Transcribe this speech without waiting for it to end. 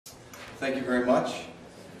Thank you very much.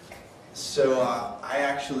 So I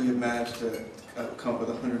actually have managed to come up with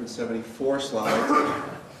 174 slides.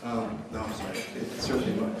 No, I'm sorry. It's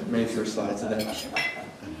certainly many fewer slides than that.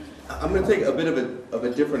 I'm going to take a bit of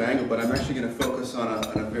a different angle, but I'm actually going to focus on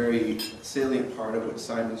a very salient part of what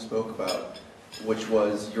Simon spoke about, which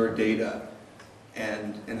was your data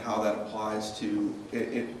and how that applies to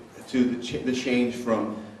the change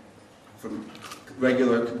from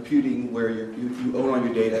regular computing, where you own all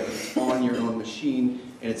your data, it's on your own machine,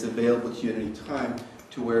 and it's available to you at any time,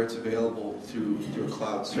 to where it's available through a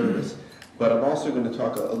cloud service. But I'm also going to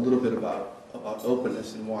talk a little bit about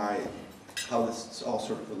openness and how this all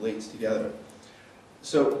sort of relates together.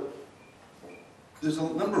 So there's a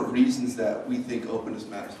number of reasons that we think openness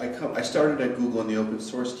matters. I started at Google in the open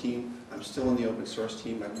source team. I'm still in the open source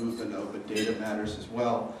team. I moved into open data matters as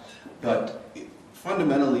well. But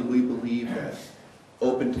fundamentally, we believe that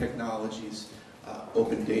open technologies,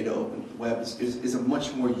 open data, open web is a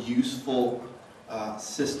much more useful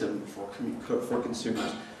system for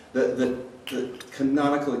consumers. The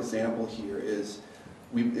canonical example here is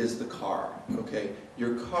the car. Okay,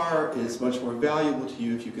 your car is much more valuable to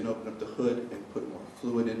you if you can open up the hood and put more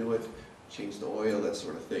fluid into it, change the oil, that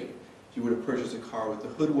sort of thing. If you were to purchase a car with the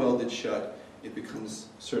hood welded shut, it becomes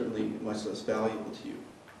certainly much less valuable to you.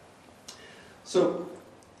 So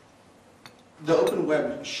the open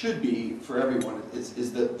web should be, for everyone,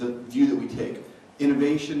 is the view that we take.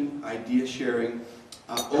 Innovation, idea sharing,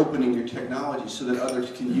 opening your technology so that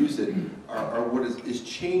others can use it are what is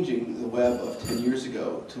changing the web of 10 years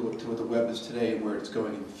ago to what the web is today and where it's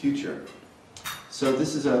going in the future. So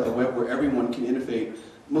this is a web where everyone can innovate,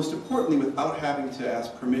 most importantly without having to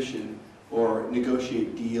ask permission or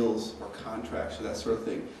negotiate deals or contracts or that sort of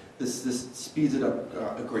thing. This speeds it up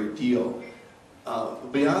a great deal.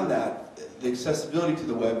 Beyond that, the accessibility to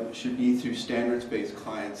the web should be through standards-based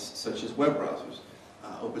clients such as web browsers.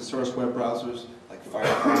 Open source web browsers like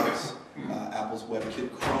Firefox, Apple's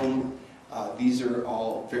WebKit, Chrome. These are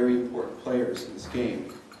all very important players in this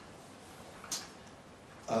game.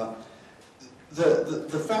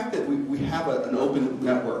 The fact that we have an open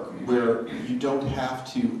network where you don't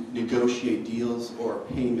have to negotiate deals or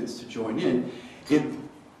payments to join in, it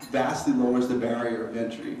vastly lowers the barrier of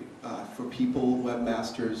entry for people,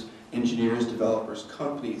 webmasters, engineers, developers,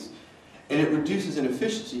 companies. And it reduces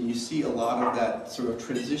inefficiency. You see a lot of that sort of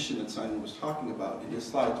transition that Simon was talking about in his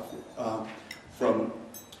slide from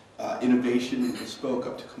innovation and bespoke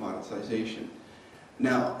up to commoditization.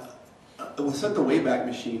 Now, we set the Wayback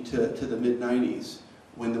Machine to the mid-90s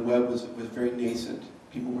when the web was very nascent.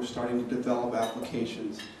 People were starting to develop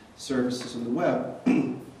applications, services on the web.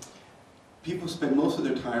 People spent most of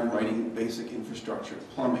their time writing basic infrastructure,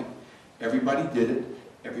 plumbing. Everybody did it.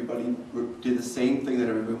 Everybody did the same thing that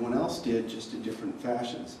everyone else did, just in different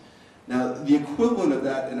fashions. Now, the equivalent of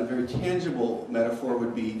that in a very tangible metaphor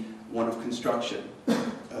would be one of construction.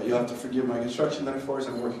 You'll have to forgive my construction metaphors.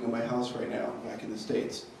 I'm working on my house right now, back in the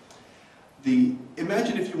States.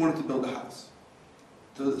 Imagine if you wanted to build a house.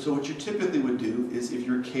 So what you typically would do is, if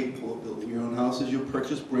you're capable of building your own houses, you'll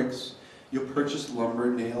purchase bricks, you'll purchase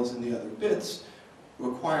lumber, nails, and the other bits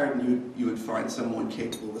required, and you would find someone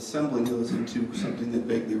capable of assembling those into something that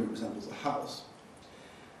vaguely resembles a house.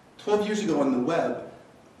 12 years ago on the web,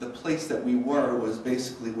 the place that we were was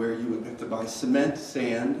basically where you would have to buy cement,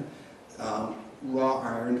 sand, raw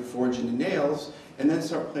iron, forge into nails, and then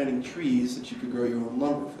start planting trees that you could grow your own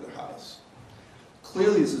lumber for the house.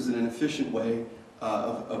 Clearly this is an inefficient way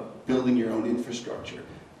of building your own infrastructure.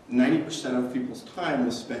 90% of people's time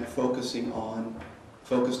was spent focused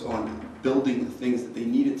on building the things that they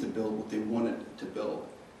needed to build, what they wanted to build.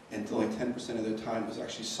 And only 10% of their time was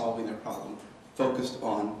actually solving their problem, focused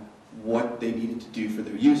on what they needed to do for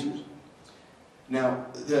their users. Now,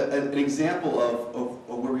 an example of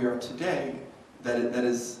where we are today that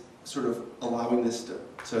is sort of allowing this to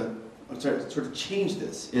sort of change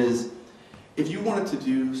this is, if you wanted to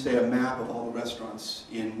do, say, a map of all the restaurants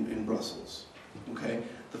in Brussels, okay?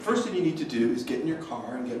 The first thing you need to do is get in your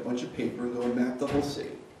car and get a bunch of paper and go and map the whole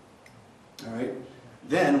city. All right?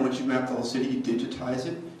 Then, once you map the whole city, you digitize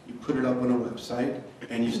it, you put it up on a website,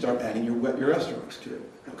 and you start adding your restaurants to it.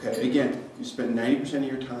 Okay? Again, you spend 90% of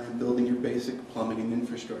your time building your basic plumbing and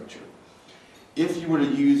infrastructure. If you were to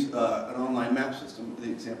use an online map system, the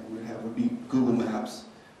example we would have would be Google Maps,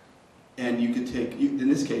 and you could take, in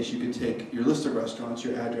this case, you could take your list of restaurants,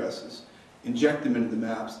 your addresses, inject them into the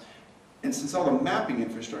maps, and since all the mapping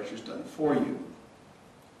infrastructure is done for you,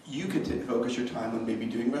 you could focus your time on maybe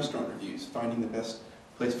doing restaurant reviews, finding the best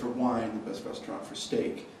place for wine, the best restaurant for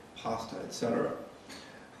steak, pasta, etc.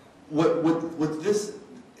 What this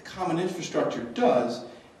common infrastructure does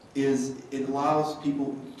is it allows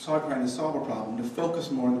people trying to solve a problem to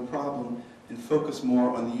focus more on the problem and focus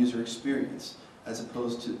more on the user experience, as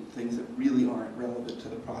opposed to things that really aren't relevant to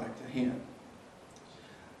the product at hand.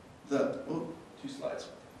 Two slides.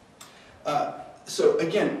 So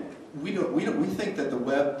again, we think that the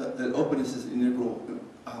web, that openness is an integral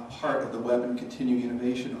part of the web and continuing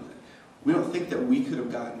innovation on it. We don't think that we could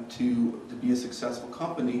have gotten to be a successful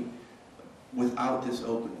company without this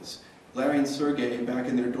openness. Larry and Sergey, back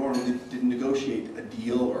in their dorm, didn't negotiate a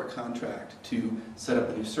deal or a contract to set up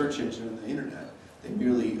a new search engine on the internet. They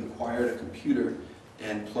merely acquired a computer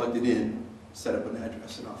and plugged it in, set up an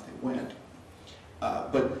address, and off they went.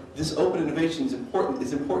 But this open innovation is important.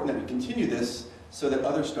 It's important that we continue this so that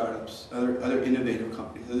other startups, other innovative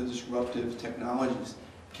companies, other disruptive technologies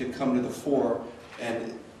can come to the fore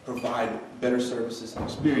and provide better services and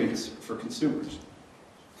experience for consumers.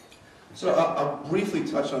 So I'll briefly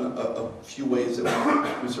touch on a few ways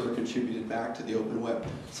that we sort of contributed back to the open web.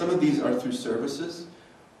 Some of these are through services.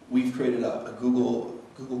 We've created a Google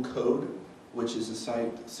Code, which is a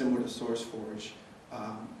site similar to SourceForge,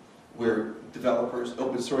 where developers,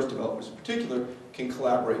 open source developers in particular, can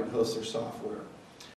collaborate and host their software